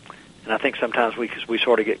 And I think sometimes we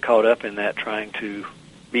sort of get caught up in that, trying to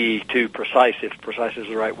be too precise, if precise is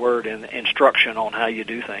the right word, in instruction on how you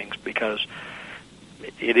do things, because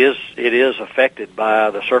it is affected by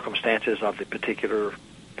the circumstances of the particular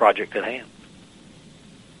project at hand.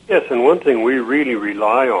 Yes, and one thing we really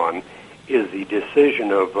rely on is the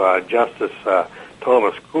decision of Justice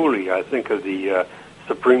Thomas Cooley, I think of the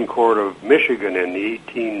Supreme Court of Michigan in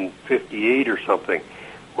 1858 or something,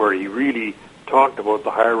 where he really talked about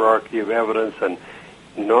the hierarchy of evidence and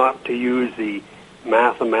not to use the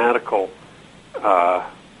mathematical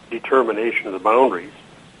determination of the boundaries.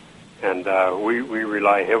 And we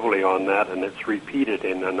rely heavily on that, and it's repeated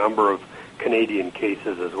in a number of Canadian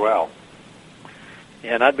cases as well.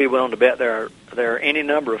 And I'd be willing to bet there are any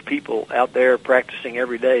number of people out there practicing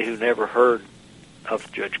every day who never heard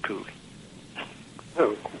of Judge Cooley.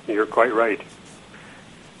 Oh, you're quite right.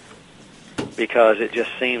 Because it just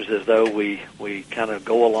seems as though we kind of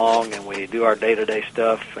go along and we do our day-to-day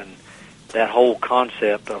stuff, and that whole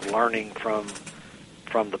concept of learning from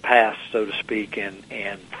the past, so to speak,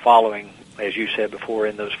 and following, as you said before,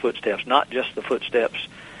 in those footsteps, not just the footsteps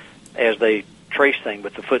as they trace things,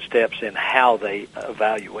 but the footsteps in how they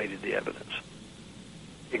evaluated the evidence.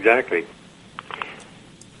 Exactly.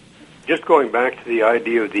 Just going back to the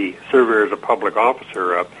idea of the surveyor as a public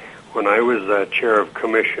officer, when I was chair of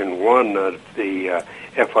Commission 1 of the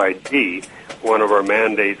FIG, one of our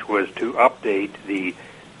mandates was to update the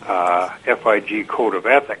FIG Code of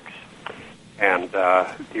Ethics. And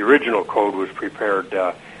the original code was prepared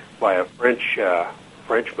by a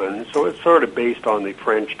Frenchman, so it's sort of based on the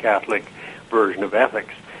French Catholic version of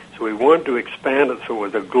ethics. So we wanted to expand it so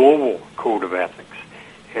it was a global code of ethics.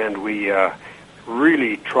 And we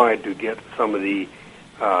really tried to get some of the,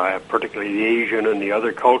 particularly the Asian and the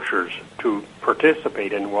other cultures, to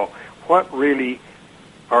participate in, well, what really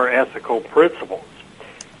are ethical principles?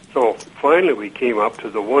 So finally we came up to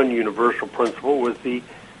the one universal principle was the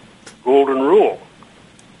Golden Rule.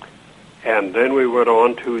 And then we went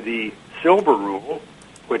on to the Silver Rule,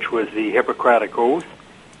 which was the Hippocratic Oath.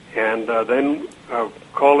 And then a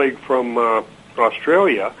colleague from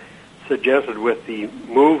Australia suggested, with the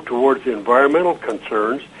move towards the environmental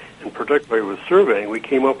concerns, and particularly with surveying, we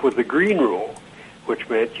came up with the Green Rule, which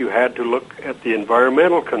meant you had to look at the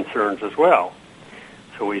environmental concerns as well.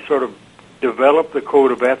 So we sort of developed the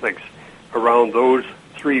Code of Ethics around those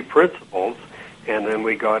three principles, and then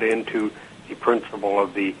we got into the principle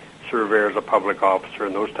of the surveyor as a public officer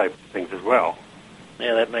and those types of things as well.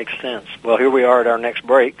 Yeah, that makes sense. Well, here we are at our next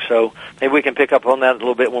break, so maybe we can pick up on that a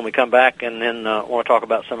little bit when we come back, and then want to talk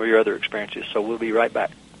about some of your other experiences. So we'll be right back.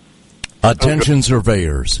 Attention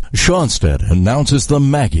surveyors. Schonstedt announces the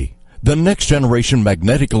Maggie, the next generation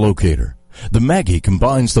magnetic locator. The Maggie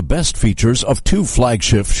combines the best features of two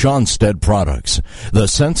flagship Schonstedt products, the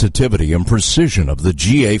sensitivity and precision of the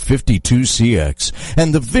GA52CX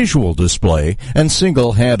and the visual display and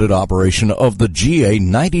single-handed operation of the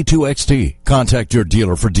GA92XT. Contact your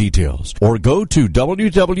dealer for details or go to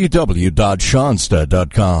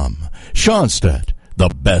www.schonstedt.com. Schonstedt, the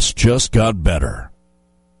best just got better.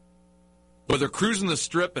 Whether cruising the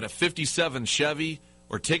strip in a 57 Chevy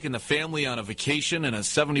or taking the family on a vacation in a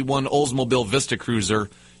 71 Oldsmobile Vista Cruiser,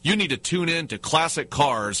 you need to tune in to Classic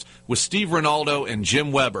Cars with Steve Ronaldo and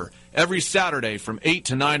Jim Weber every Saturday from 8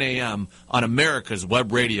 to 9 a.m. on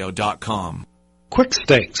americaswebradio.com. Quick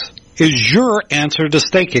Stakes is your answer to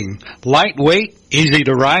staking. Lightweight, easy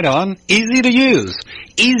to ride on, easy to use,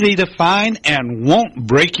 easy to find, and won't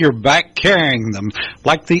break your back carrying them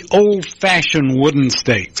like the old-fashioned wooden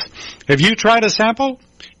stakes. Have you tried a sample?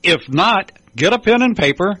 If not, get a pen and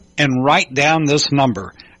paper and write down this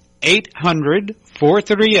number,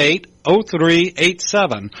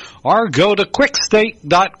 800-438-0387, or go to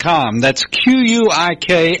quickstake.com, that's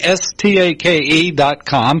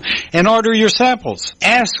QUIKSTAKE.com, and order your samples.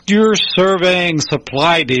 Ask your surveying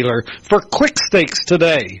supply dealer for Quick Stakes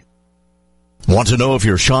today. Want to know if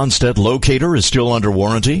your Schonstedt locator is still under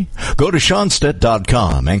warranty? Go to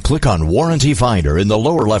Schonstedt.com and click on Warranty Finder in the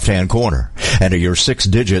lower left-hand corner. Enter your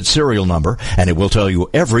 6-digit serial number, and it will tell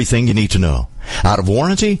you everything you need to know. Out of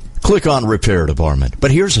warranty? Click on Repair Department.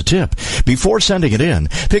 But here's a tip. Before sending it in,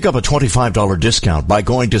 pick up a $25 discount by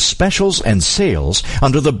going to Specials and Sales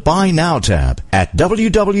under the Buy Now tab at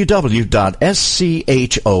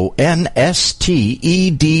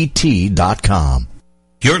www.schonstedt.com.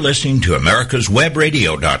 You're listening to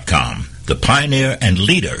AmericasWebRadio.com, the pioneer and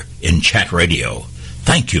leader in chat radio.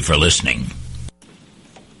 Thank you for listening.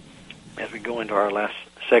 As we go into our last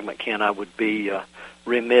segment, Ken, I would be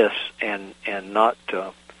remiss and not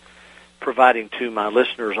providing to my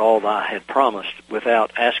listeners all that I had promised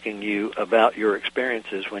without asking you about your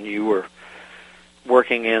experiences when you were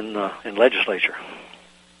working in legislature.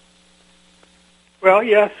 Well,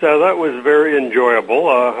 yes, that was very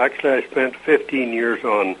enjoyable. Actually, I spent 15 years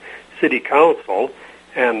on city council,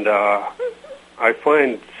 and I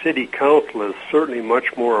find city council is certainly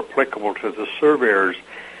much more applicable to the surveyor's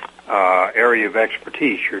area of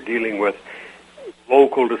expertise. You're dealing with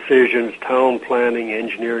local decisions, town planning,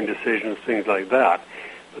 engineering decisions, things like that.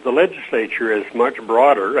 But the legislature is much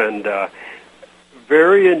broader and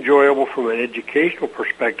very enjoyable from an educational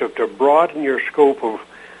perspective to broaden your scope of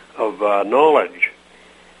knowledge.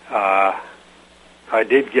 I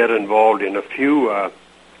did get involved in a few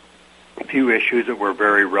issues that were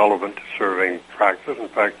very relevant to surveying practice. In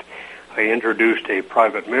fact, I introduced a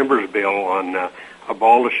private member's bill on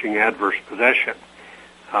abolishing adverse possession.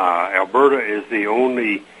 Alberta is the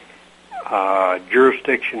only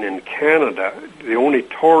jurisdiction in Canada, the only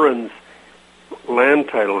Torrens land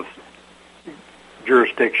titles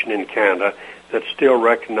jurisdiction in Canada that still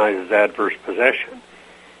recognizes adverse possession.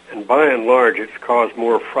 And by and large, it's caused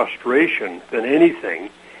more frustration than anything.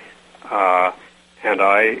 And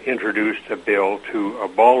I introduced a bill to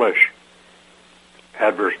abolish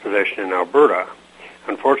adverse possession in Alberta.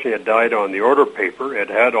 Unfortunately, it died on the order paper. It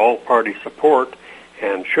had all-party support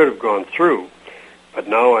and should have gone through. But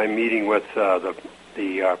now I'm meeting with the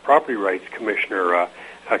Property Rights Commissioner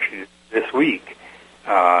actually this week.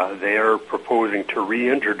 They are proposing to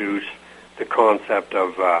reintroduce the concept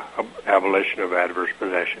of abolition of adverse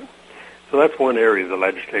possession. So that's one area of the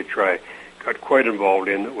legislature I got quite involved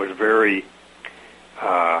in that was very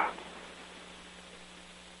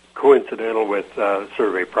coincidental with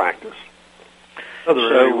survey practice.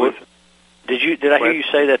 Did I hear you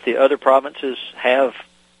say that the other provinces have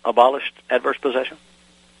abolished adverse possession?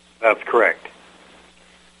 That's correct.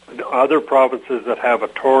 Other provinces that have a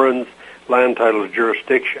Torrens land titles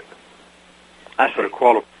jurisdiction. I sort of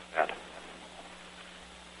qualify that.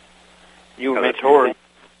 You were mentioning.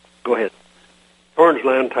 Go ahead. Torrens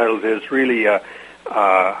land titles is really a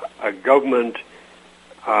government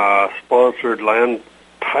sponsored land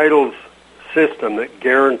titles system that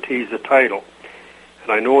guarantees a title.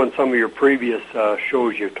 And I know in some of your previous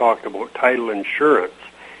shows you've talked about title insurance.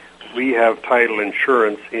 We have title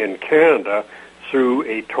insurance in Canada through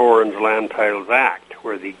a Torrens Land Titles Act,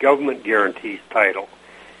 where the government guarantees title.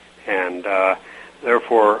 And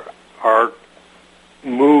therefore, our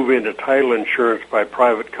move into title insurance by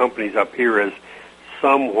private companies up here is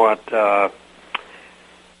somewhat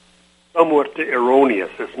erroneous.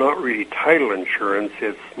 It's not really title insurance,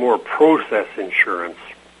 it's more process insurance.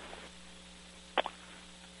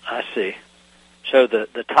 I see. So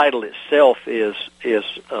the title itself is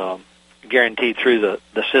guaranteed through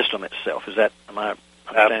the system itself. Is that, am I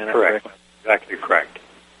understanding that correctly? Exactly correct.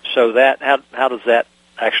 So that how does that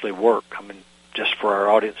actually work? I mean, just for our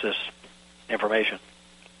audience's information.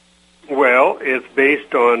 Well, it's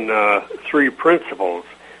based on three principles.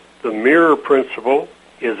 The mirror principle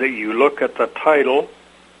is that you look at the title,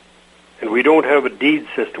 and we don't have a deed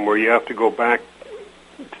system where you have to go back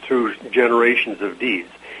through generations of deeds.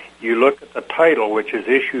 You look at the title, which is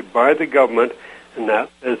issued by the government, and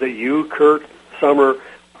that says that you, Curt Sumner,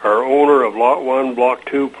 are owner of Lot 1, Block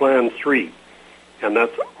 2, Plan 3. And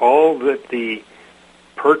that's all that the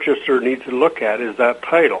purchaser needs to look at is that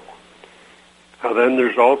title. Now then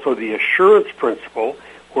there's also the assurance principle,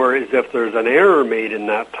 whereas if there's an error made in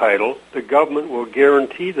that title, the government will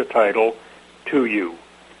guarantee the title to you.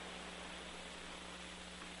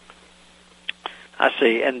 I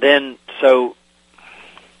see. And then, so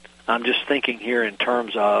I'm just thinking here in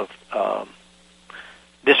terms of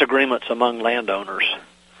disagreements among landowners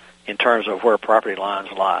in terms of where property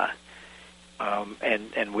lines lie.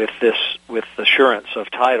 And with assurance of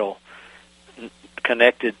title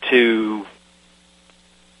connected to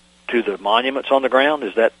the monuments on the ground,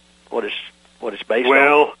 is that what it's based on?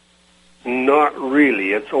 Well, not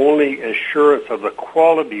really. It's only assurance of the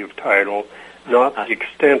quality of title, not the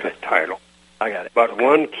extent of title. I got it. But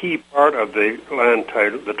one key part of the land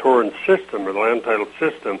title, the torrent system or the land title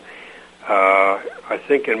system, I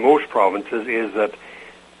think in most provinces, is that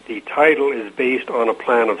the title is based on a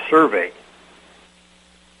plan of survey.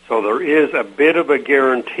 So there is a bit of a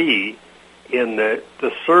guarantee in the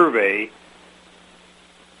survey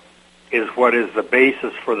is what is the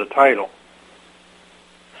basis for the title.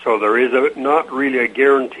 So there is not really a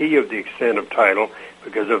guarantee of the extent of title,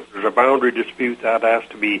 because if there's a boundary dispute, that has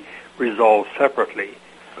to be resolved separately.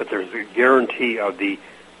 But there's a guarantee of the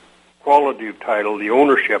quality of title, the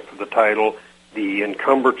ownership of the title, the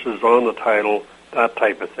encumbrances on the title, that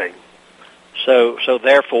type of thing. So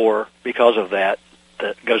therefore, because of that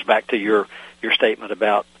goes back to your statement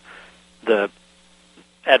about the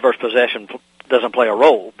adverse possession doesn't play a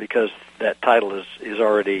role because that title is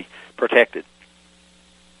already protected.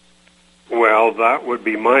 Well, that would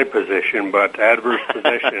be my position, but adverse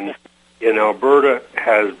possession in Alberta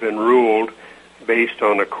has been ruled based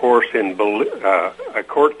on a court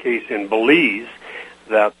case in Belize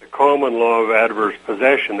that the common law of adverse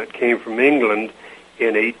possession that came from England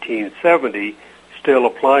in 1870 still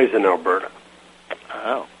applies in Alberta.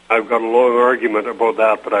 Oh. I've got a long argument about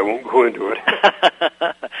that, but I won't go into it.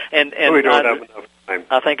 and we don't have enough time.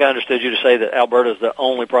 I think I understood you to say that Alberta is the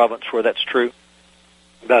only province where that's true.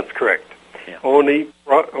 That's correct. Yeah. Only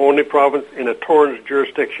province in a torrent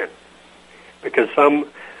jurisdiction, because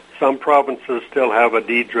some provinces still have a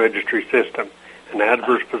deed registry system, and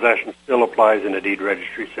adverse possession still applies in a deed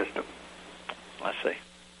registry system. I see.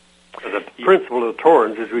 The principle of the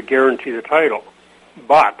torrents is we guarantee the title,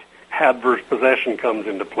 but adverse possession comes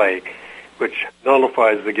into play, which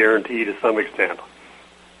nullifies the guarantee to some extent.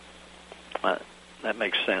 That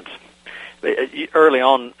makes sense. Early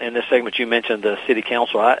on in this segment, you mentioned the city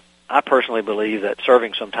council. I personally believe that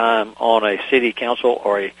serving some time on a city council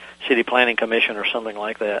or a city planning commission or something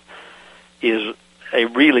like that is a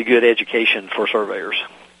really good education for surveyors.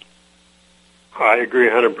 I agree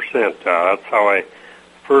 100%. That's how I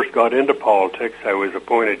first got into politics. I was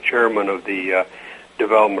appointed chairman of the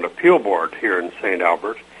Development Appeal Board here in St.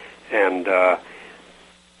 Albert, and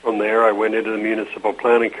from there I went into the Municipal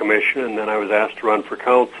Planning Commission, and then I was asked to run for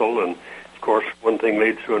council, and of course one thing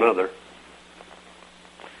leads to another.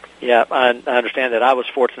 Yeah, I understand that. I was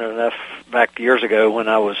fortunate enough back years ago when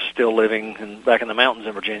I was still living back in the mountains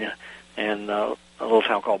in Virginia, and a little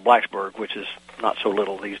town called Blacksburg, which is not so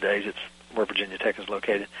little these days. It's where Virginia Tech is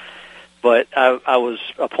located. But I was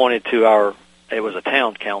appointed to it was a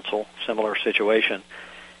town council, similar situation.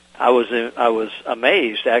 I was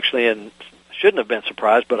amazed, actually, and shouldn't have been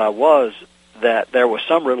surprised, but I was, that there was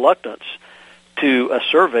some reluctance to a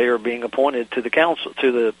surveyor being appointed to the council,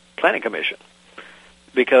 to the planning commission,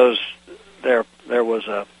 because there was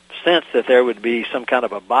a sense that there would be some kind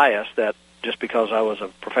of a bias that just because I was a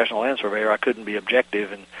professional land surveyor, I couldn't be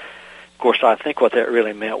objective. And of course, I think what that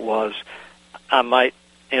really meant was I might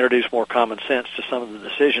introduce more common sense to some of the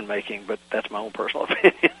decision making, but that's my own personal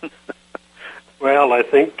opinion. Well, I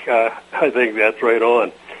think that's right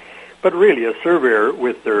on. But really, a surveyor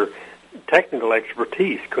with their technical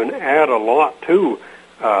expertise can add a lot to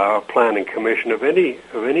a planning commission of any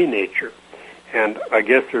nature. And I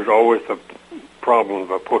guess there's always a problem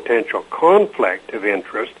of a potential conflict of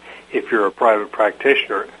interest if you're a private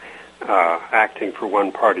practitioner acting for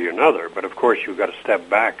one party or another. But of course, you've got to step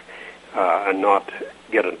back and not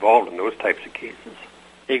get involved in those types of cases.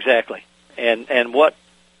 Exactly. And what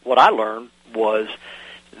I learned was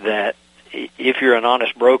that if you're an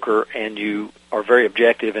honest broker and you are very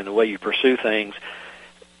objective in the way you pursue things,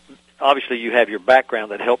 obviously you have your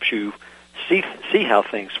background that helps you see how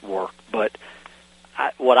things work. But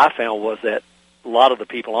what I found was that a lot of the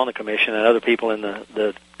people on the commission and other people in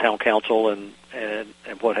the town council and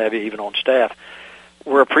what have you, even on staff,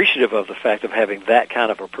 were appreciative of the fact of having that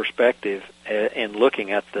kind of a perspective and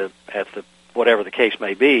looking at the whatever the case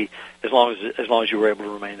may be, as long as you were able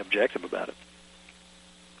to remain objective about it.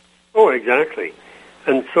 Oh, exactly.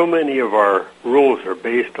 And so many of our rules are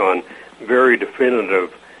based on very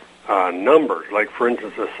definitive numbers, like, for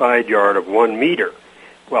instance, a side yard of 1 meter.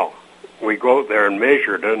 Well, we go out there and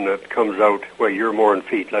measure it, and it comes out, well, you're more in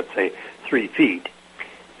feet, let's say 3 feet.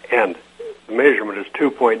 And the measurement is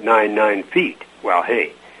 2.99 feet. Well,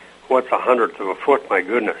 hey, what's 1/100 of a foot? My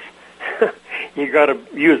goodness. You got to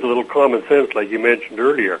use a little common sense, like you mentioned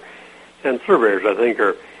earlier. And surveyors, I think,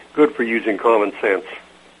 are good for using common sense.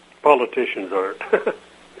 Politicians aren't.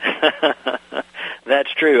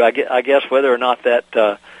 That's true. I guess whether or not that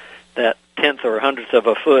tenth or 100th of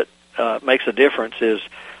a foot makes a difference is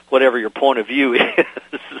whatever your point of view is.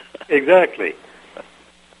 Exactly.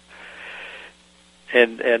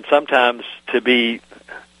 and sometimes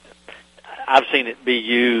I've seen it be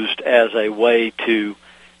used as a way to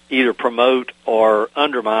either promote or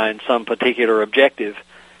undermine some particular objective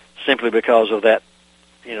simply because of that,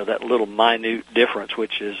 that little minute difference,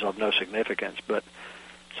 which is of no significance. But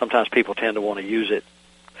sometimes people tend to want to use it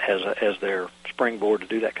as their springboard to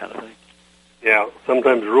do that kind of thing. Yeah,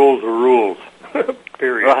 sometimes rules are rules,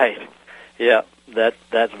 period. Right. Yeah,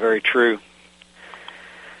 that's very true.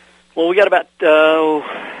 Well, we got about 3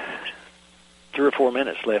 or 4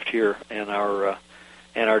 minutes left here in our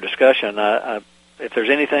discussion. If there's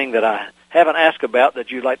anything that I haven't asked about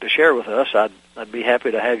that you'd like to share with us, I'd be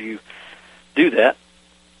happy to have you do that.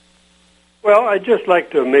 Well, I'd just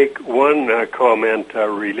like to make one comment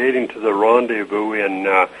relating to the rendezvous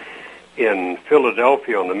in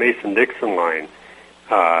Philadelphia on the Mason-Dixon line.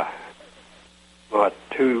 About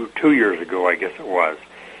two years ago, I guess it was.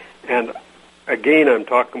 And again, I'm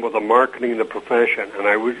talking about the marketing of the profession, and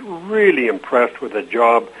I was really impressed with the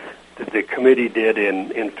job that the committee did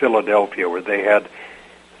in Philadelphia, where they had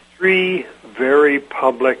 3 very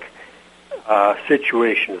public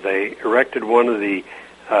situations. They erected one of the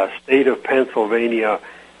state of Pennsylvania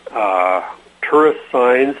tourist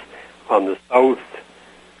signs on the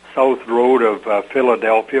south road of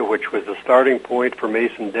Philadelphia, which was the starting point for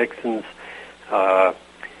Mason-Dixon's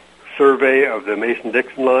survey of the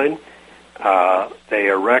Mason-Dixon line. They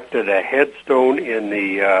erected a headstone in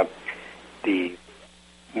the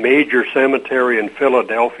major cemetery in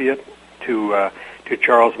Philadelphia to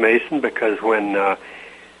Charles Mason, because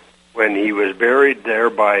when he was buried there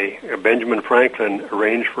by Benjamin Franklin,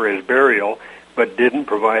 arranged for his burial, but didn't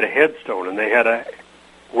provide a headstone, and they had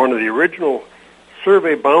one of the original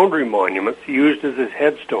survey boundary monuments used as his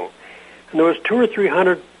headstone, and there was 200 or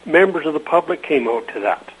 300 members of the public came out to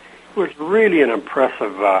that. It was really an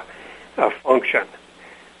impressive function.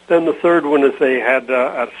 Then the third one is they had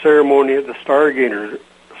a ceremony at the Stargazer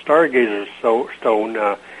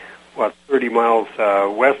Stone, 30 miles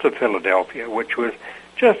west of Philadelphia, which was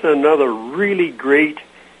just another really great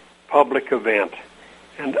public event.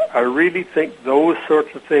 And I really think those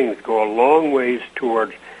sorts of things go a long ways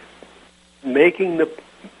towards making the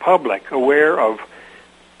public aware of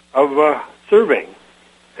surveying.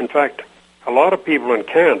 In fact, a lot of people in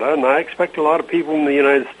Canada, and I expect a lot of people in the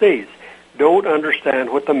United States, don't understand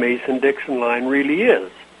what the Mason-Dixon line really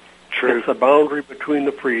is. True. It's the boundary between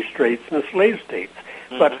the free states and the slave states.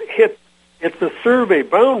 Mm-hmm. But it's a survey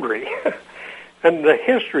boundary, and the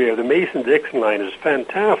history of the Mason-Dixon line is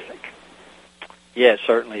fantastic. Yeah, it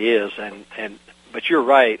certainly is. But you're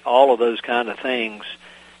right. All of those kind of things,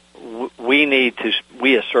 we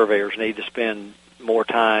as surveyors need to spend more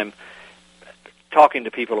time talking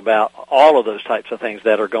to people about all of those types of things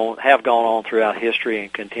that have gone on throughout history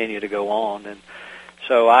and continue to go on. And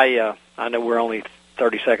so I know we're only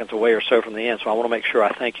 30 seconds away or so from the end, so I want to make sure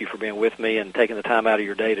I thank you for being with me and taking the time out of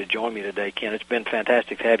your day to join me today, Ken. It's been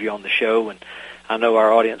fantastic to have you on the show, and I know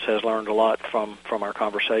our audience has learned a lot from our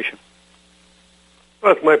conversation.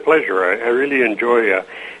 Well, it's my pleasure. I really enjoy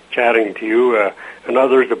chatting to you and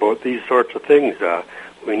others about these sorts of things.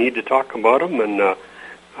 We need to talk about them, and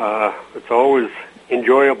it's always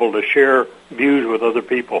enjoyable to share views with other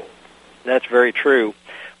people. That's very true.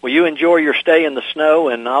 Well, you enjoy your stay in the snow,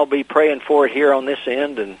 and I'll be praying for it here on this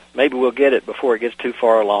end, and maybe we'll get it before it gets too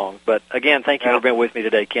far along. But, again, thank you for being with me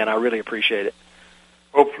today, Ken. I really appreciate it.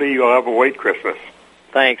 Hopefully you'll have a white Christmas.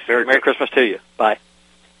 Thanks. Merry Christmas to you. Bye.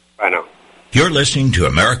 Bye now. You're listening to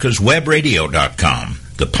AmericasWebRadio.com,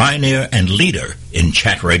 the pioneer and leader in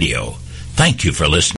chat radio. Thank you for listening.